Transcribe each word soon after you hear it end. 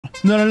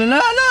No, no, no, no,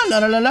 no,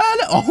 no, no, no.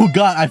 Oh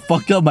god, I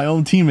fucked up my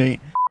own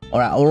teammate.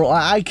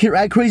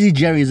 Alright, Crazy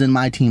Jerry's in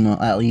my team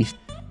at least.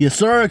 Yes,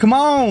 sir. Come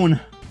on.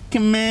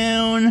 Come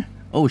on.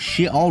 Oh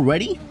shit,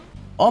 already?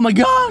 Oh my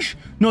gosh.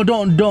 No,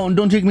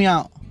 don't take me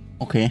out.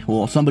 Okay,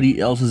 well, somebody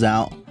else is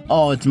out.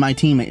 Oh, it's my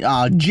teammate.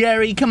 Oh,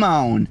 Jerry, come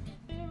on.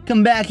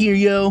 Come back here,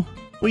 yo.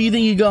 Where do you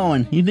think you're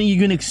going? You think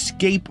you're gonna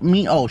escape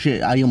me? Oh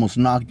shit, I almost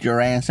knocked your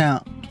ass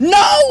out.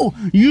 No!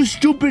 You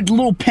stupid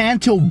little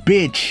panto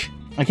bitch.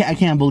 I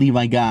can't believe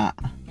I got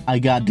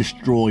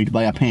destroyed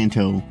by a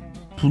panto.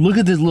 Look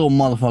at this little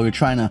motherfucker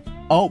trying to...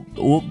 Oh,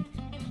 whoop.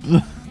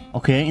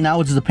 Okay,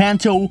 now it's the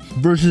panto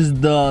versus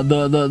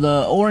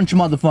the orange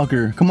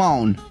motherfucker. Come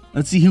on.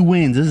 Let's see who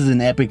wins. This is an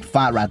epic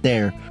fight right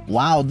there.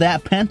 Wow,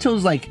 that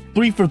panto's like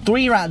 3 for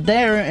 3 right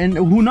there. And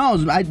who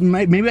knows?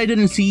 Maybe I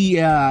didn't see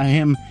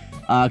him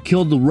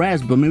kill the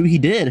rest, but maybe he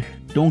did.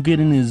 Don't get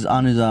on his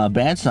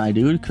bad side,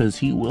 dude, because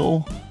he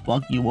will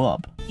fuck you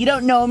up. You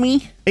don't know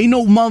me. Ain't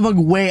no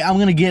motherfucking way I'm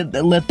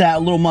gonna let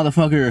that little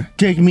motherfucker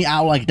take me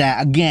out like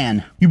that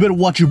again. You better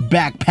watch your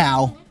back,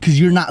 pal, because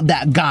you're not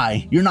that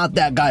guy. You're not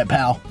that guy,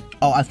 pal.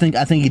 Oh, I think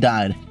he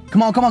died.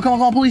 Come on,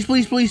 please.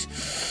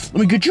 Let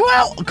me get you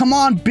out. Come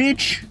on,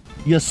 bitch.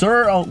 Yes,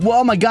 sir.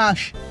 Oh my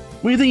gosh.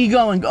 Where do you think you're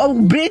going? Oh,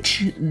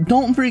 bitch.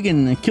 Don't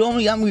freaking kill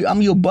me.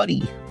 I'm your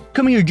buddy.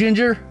 Come here,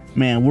 Ginger.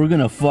 Man, we're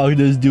gonna fuck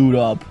this dude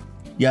up.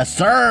 Yes,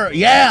 sir.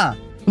 Yeah.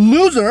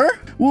 Loser?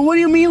 Well, what do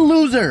you mean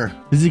loser?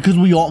 Is it because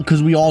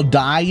we all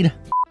died?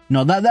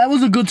 No, that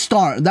was a good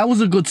start. That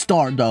was a good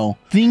start, though.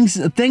 Things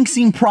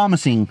seem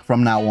promising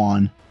from now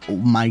on. Oh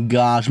my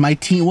gosh, my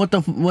team. What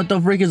the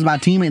frick is my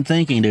teammate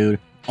thinking, dude?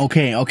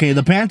 Okay,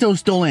 the panto's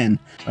still in.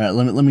 All right,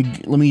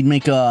 let me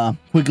make a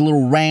quick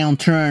little round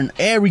turn.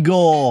 There we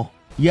go.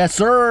 Yes,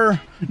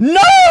 sir.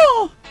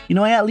 No! You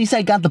know, at least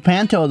I got the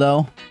panto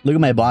though. Look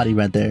at my body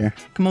right there.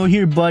 Come over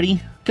here,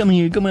 buddy. Come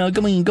here. Come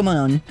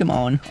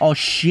on. Oh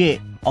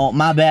shit. Oh,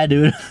 my bad,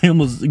 dude. I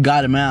almost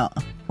got him out.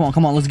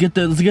 Come on. Let's get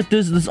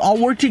this. Let's all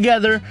work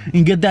together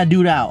and get that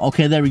dude out.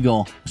 Okay, there we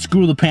go.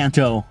 Screw the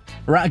panto.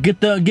 Right,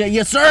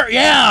 yes, sir.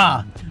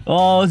 Yeah.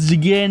 Oh, it's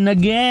again,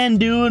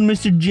 dude.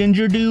 Mr.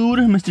 Ginger, dude.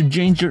 Mr.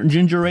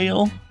 Ginger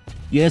Ale.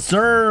 Yes,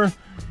 sir.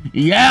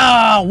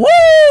 Yeah.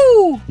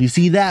 Woo! You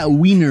see that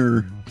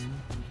wiener?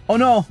 Oh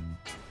no.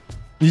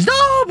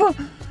 Stop!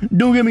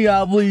 Don't get me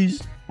out,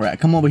 please. All right,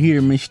 come over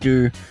here,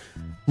 Mr.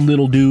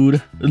 Little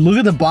dude. Look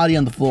at the body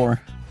on the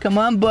floor. Come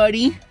on,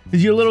 buddy.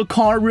 Is your little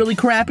car really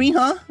crappy,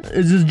 huh?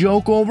 Is this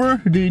joke over?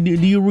 Do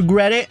you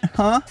regret it,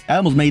 huh? I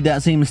almost made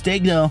that same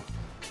mistake, though.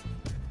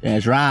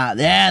 That's right.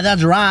 Yeah,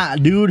 that's right,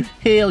 dude.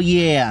 Hell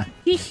yeah.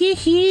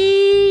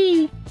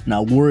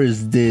 Now, where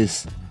is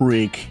this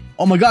freak?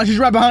 Oh my gosh, he's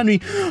right behind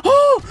me.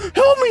 Oh,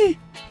 help me.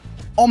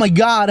 Oh my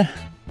god.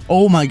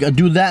 Oh my god,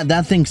 dude,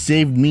 that thing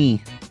saved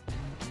me.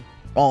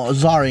 Oh,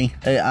 sorry.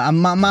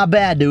 My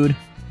bad, dude.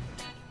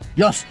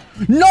 Yes.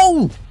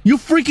 No! You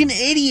freaking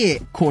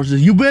idiot! Of course,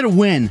 you better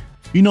win.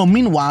 You know,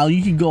 meanwhile,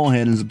 you can go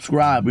ahead and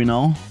subscribe, you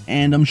know?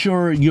 And I'm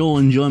sure you'll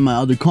enjoy my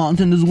other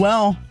content as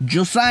well.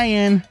 Just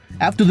saying.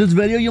 After this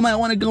video, you might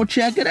want to go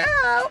check it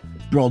out.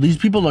 Bro, these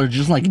people are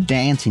just like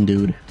dancing,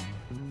 dude.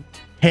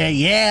 Hey,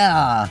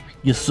 yeah!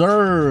 Yes,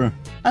 sir.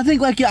 I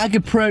think like I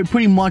could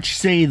pretty much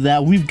say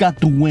that we've got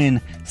the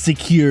win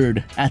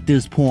secured at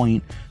this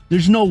point.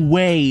 There's no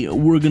way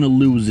we're gonna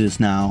lose this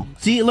now.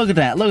 See, look at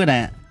that, look at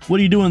that. What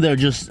are you doing there,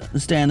 just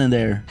standing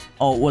there?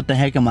 Oh, what the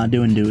heck am I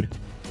doing, dude?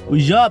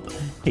 Who's up?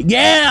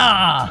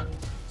 Yeah!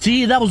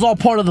 See, that was all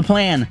part of the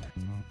plan.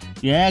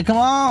 Yeah, come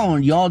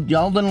on. Y'all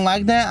didn't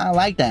like that? I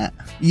like that.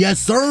 Yes,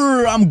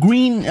 sir. I'm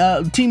green,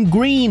 team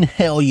green.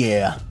 Hell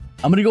yeah.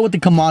 I'm gonna go with the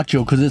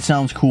Camacho because it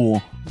sounds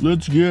cool.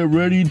 Let's get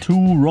ready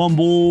to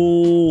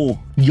rumble.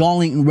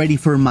 Y'all ain't ready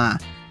for my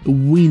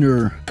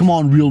wiener. Come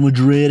on, Real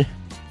Madrid.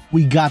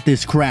 We got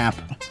this crap.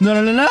 No.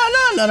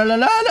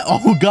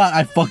 Oh god,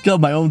 I fucked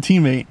up my own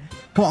teammate.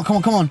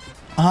 Come on.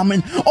 I'm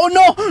in. Oh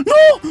no.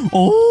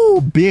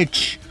 Oh,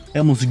 bitch. I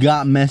almost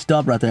got messed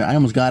up right there. I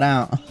almost got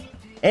out.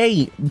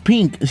 Hey,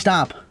 Pink,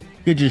 stop.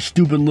 Get your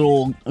stupid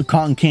little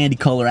cotton candy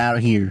color out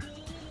of here.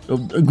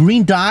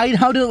 Green died?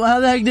 How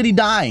the heck did he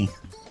die?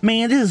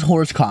 Man, this is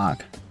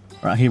horsecock.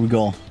 All right, here we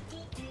go.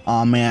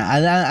 Oh man,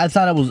 I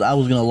thought I was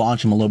gonna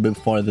launch him a little bit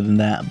farther than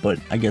that, but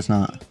I guess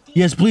not.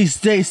 Yes, please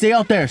stay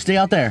out there.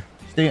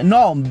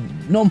 No.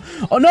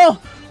 Oh no,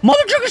 mother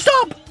trucker,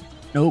 stop!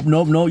 Nope.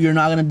 You're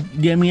not gonna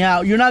get me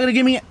out.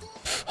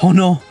 Oh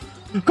no.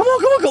 Come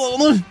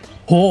on.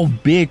 Oh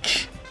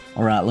bitch.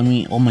 All right,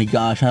 oh my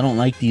gosh, I don't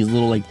like these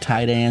little like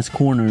tight ass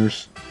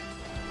corners.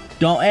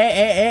 Don't.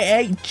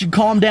 Hey,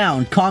 calm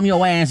down. Calm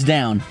your ass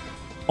down.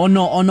 Oh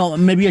no.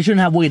 Maybe I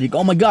shouldn't have waited.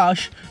 Oh my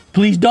gosh.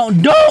 Please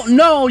don't.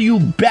 No, you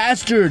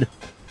bastard.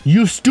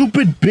 You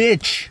stupid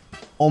bitch.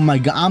 Oh my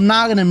god, I'm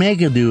not gonna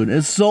make it, dude.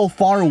 It's so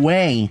far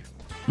away.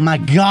 My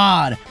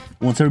god.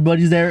 Once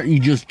everybody's there, you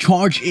just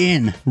charge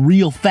in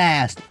real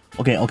fast.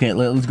 Okay,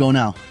 let's go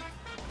now.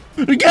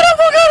 Get the fuck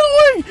out of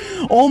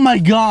the way! Oh my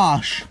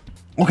gosh.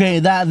 Okay,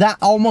 that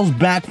almost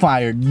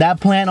backfired. That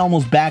plan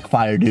almost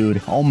backfired,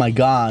 dude. Oh my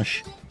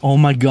gosh. Oh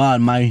my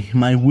god,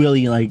 my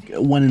willy like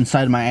went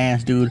inside my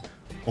ass, dude.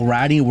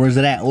 Alrighty, where's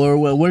it at?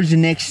 Where's the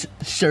next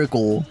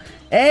circle?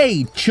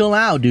 Hey, chill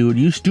out, dude.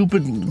 You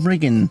stupid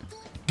freaking.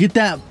 Get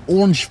that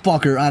orange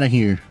fucker out of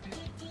here.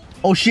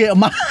 Oh shit,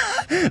 my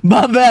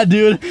bad,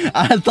 dude.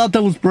 I thought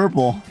that was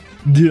purple.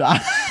 Dude,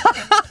 I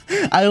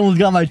almost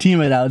got my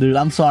teammate out, dude.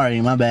 I'm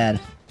sorry, my bad.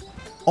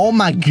 Oh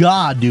my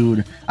god,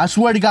 dude. I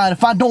swear to god,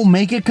 if I don't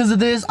make it because of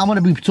this, I'm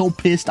gonna be so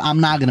pissed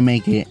I'm not gonna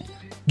make it.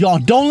 Y'all,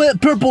 don't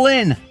let purple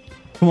in.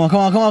 Come on, come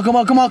on, come on, come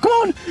on, come on, come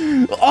on.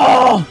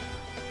 Oh!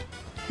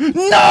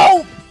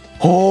 No!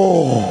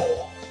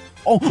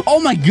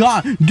 Oh my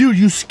god. Dude,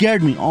 you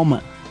scared me. Oh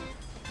my.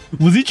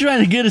 Was he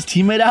trying to get his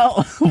teammate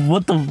out?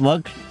 What the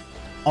fuck?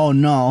 Oh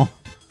no.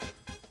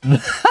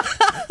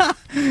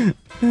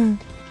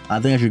 I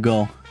think I should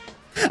go.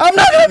 I'm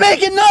not gonna make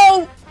it,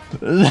 no!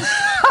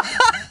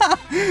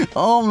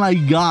 Oh my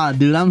god,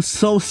 dude, I'm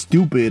so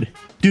stupid.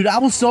 Dude, I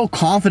was so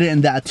confident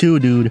in that too,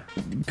 dude.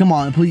 Come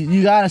on, please,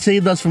 you gotta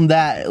save us from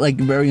that, like,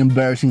 very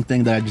embarrassing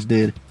thing that I just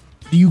did.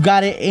 Do you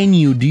got it in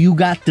you? Do you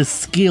got the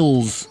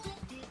skills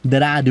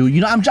that I do?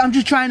 You know, I'm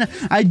just trying to,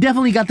 I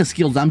definitely got the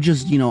skills. I'm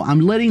just, you know, I'm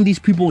letting these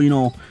people, you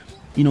know,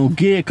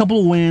 get a couple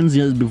of wins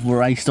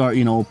before I start,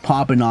 you know,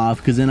 popping off,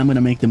 because then I'm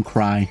gonna make them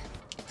cry.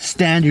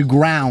 Stand your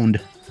ground.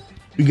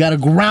 You gotta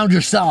ground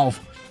yourself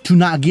to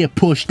not get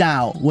pushed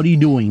out. What are you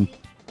doing?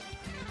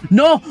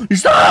 No,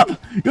 stop!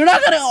 You're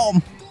not gonna.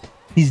 Oh,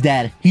 he's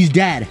dead. He's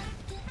dead.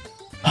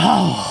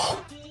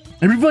 Oh,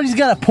 everybody's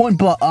got a point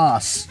but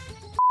us.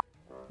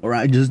 All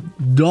right, just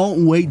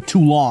don't wait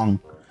too long,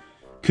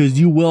 cause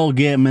you will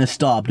get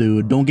messed up,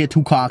 dude. Don't get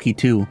too cocky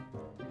too.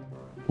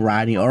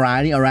 Alrighty,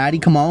 alrighty,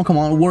 alrighty. Come on, come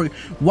on. Work.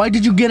 Why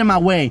did you get in my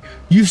way?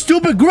 You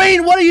stupid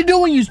green! What are you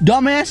doing, you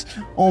dumbass?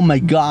 Oh my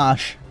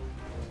gosh.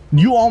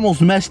 You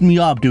almost messed me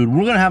up, dude.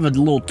 We're gonna have a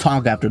little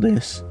talk after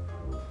this.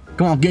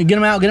 Come on, get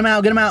him out, get him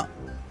out, get him out.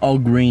 Oh,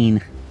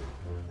 green.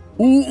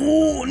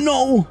 Ooh,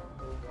 no.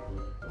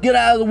 Get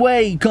out of the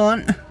way,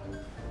 cunt.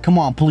 Come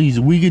on,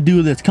 please. We could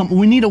do this. Come,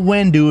 we need a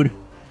win, dude.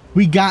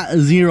 We got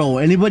 0.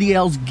 Anybody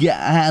else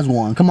has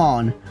one? Come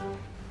on.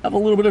 Have a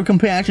little bit of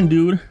compassion,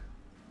 dude.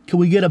 Can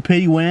we get a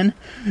pity win?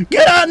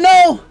 Get out,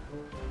 no!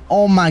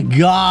 Oh my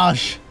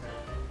gosh.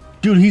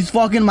 Dude, he's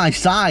fucking my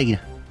side.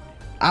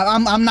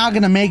 I'm not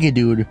gonna make it,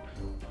 dude.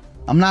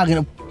 I'm not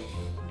gonna.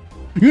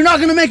 You're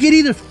not gonna make it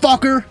either,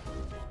 fucker.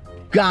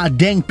 God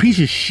dang piece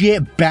of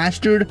shit,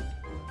 bastard.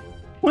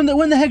 When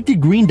the heck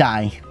did green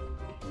die?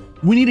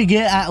 We need to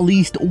get at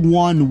least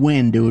 1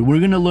 win, dude.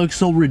 We're gonna look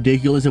so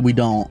ridiculous if we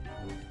don't.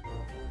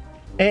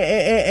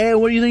 Hey,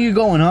 where do you think you're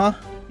going, huh?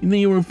 You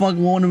think you were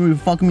fucking wanting to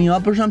fuck me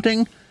up or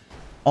something?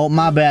 Oh,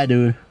 my bad,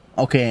 dude.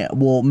 Okay,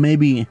 well,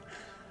 maybe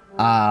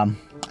I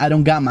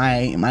don't got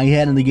my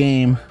head in the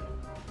game.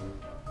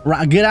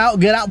 Right, get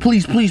out,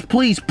 please, please,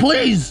 please,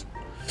 please.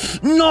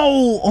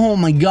 No, oh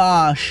my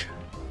gosh.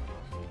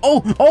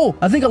 Oh,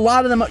 I think a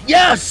lot of them are,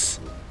 yes!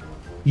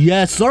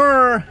 Yes,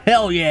 sir,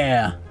 hell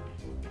yeah.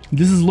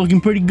 This is looking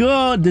pretty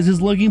good, this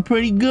is looking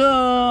pretty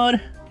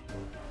good.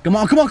 Come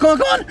on, come on, come on,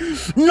 come on.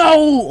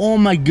 No, oh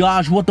my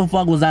gosh, what the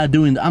fuck was I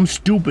doing? I'm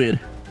stupid.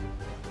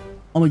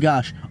 Oh my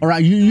gosh. All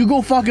right, you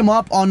go fuck him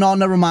up. Oh no,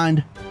 never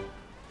mind.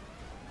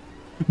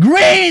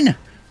 Green!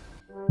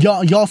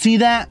 Y'all see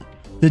that?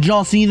 Did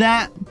y'all see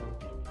that?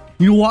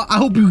 You know what? I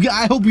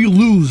hope you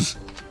lose.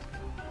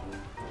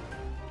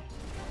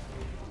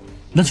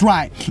 That's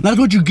right. That's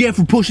what you get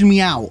for pushing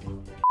me out.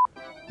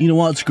 You know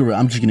what? Screw it.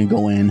 I'm just gonna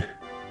go in.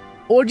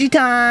 Orgy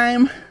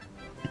time.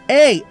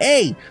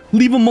 Hey,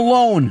 leave him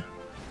alone.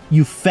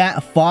 You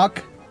fat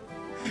fuck.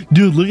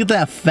 Dude, look at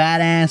that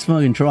fat ass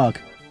fucking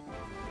truck.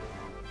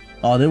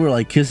 Oh, they were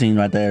like kissing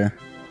right there.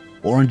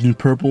 Orange and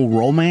purple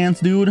romance,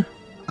 dude.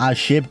 I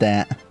ship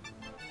that.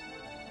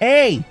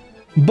 Hey,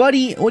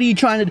 buddy, what are you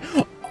trying to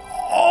do?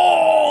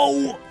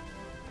 Oh,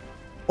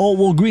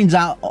 well, green's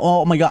out.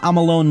 Oh my god, I'm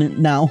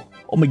alone now.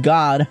 Oh my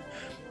god.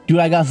 Dude,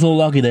 I got so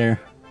lucky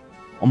there.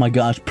 Oh my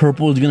gosh,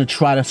 purple is gonna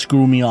try to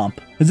screw me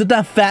up. Is it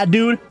that fat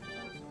dude?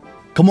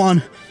 Come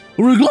on.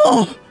 Here we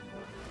go.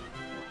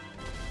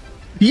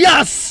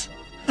 Yes!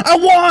 I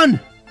won!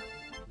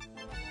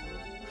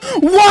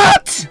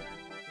 What?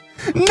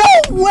 No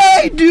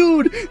way,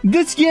 dude!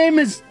 This game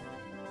is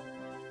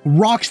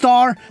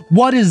Rockstar.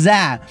 What is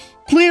that?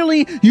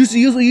 Clearly, you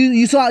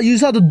saw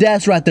the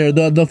deaths right there,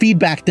 the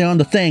feedback there on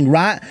the thing,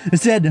 right?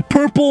 It said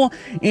purple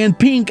and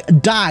pink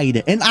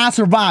died, and I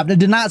survived. It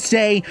did not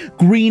say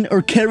green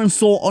or Karen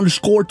Soul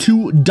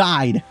 _2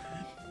 died.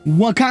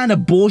 What kind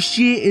of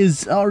bullshit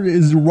is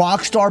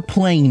Rockstar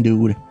playing,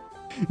 dude?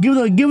 Give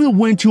the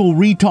win to a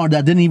retard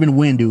that didn't even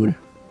win, dude.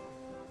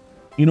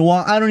 You know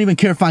what? I don't even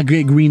care if I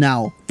get green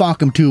out.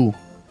 Fuck him too.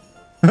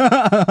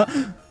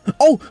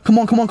 Oh, come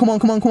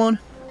on.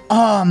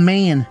 Oh,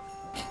 man.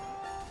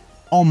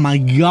 Oh, my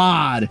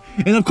God.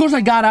 And of course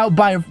I got out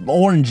by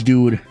orange,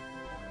 dude.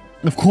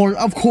 Of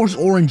course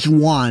orange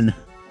won.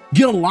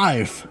 Get a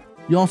life.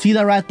 Y'all see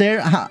that right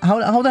there?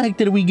 How the heck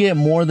did we get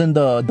more than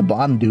the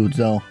bottom dudes,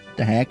 though?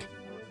 The heck?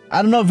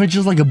 I don't know if it's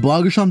just like a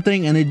bug or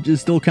something and it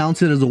just still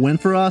counts it as a win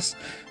for us.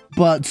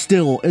 but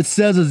still, it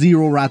says a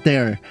 0 right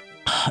there.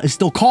 It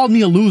still called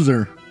me a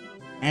loser,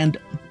 and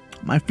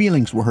my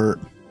feelings were hurt.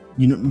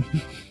 You know.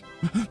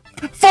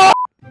 Fuck!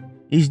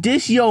 Is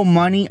this your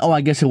money? Oh,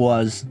 I guess it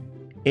was.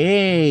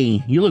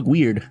 Hey, you look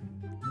weird.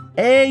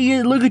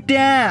 Hey, look at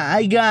that!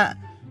 I got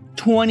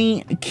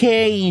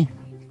 20K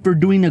for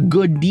doing a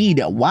good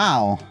deed.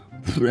 Wow.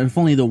 If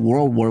only the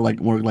world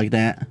worked like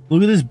that.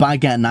 Look at this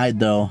bike at night,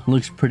 though.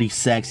 Looks pretty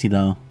sexy,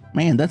 though.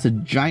 Man, that's a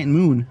giant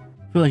moon.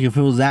 I feel like if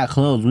it was that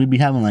close, we'd be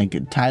having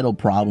like tidal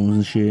problems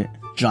and shit.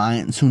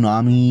 Giant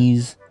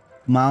tsunamis.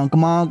 Come on,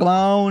 come on, come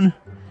on.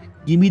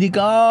 Give me the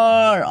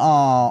car.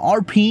 Aw,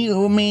 RP.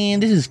 Oh man,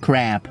 this is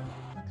crap.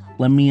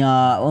 Let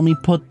me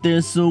put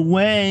this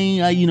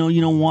away. You know,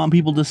 you don't want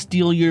people to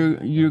steal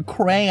your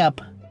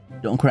crap.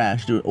 Don't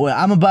crash, dude. Well,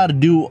 I'm about to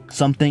do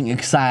something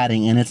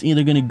exciting, and it's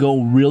either gonna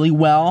go really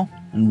well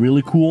and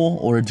really cool,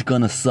 or it's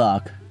gonna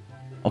suck.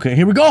 Okay,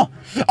 here we go.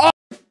 Oh!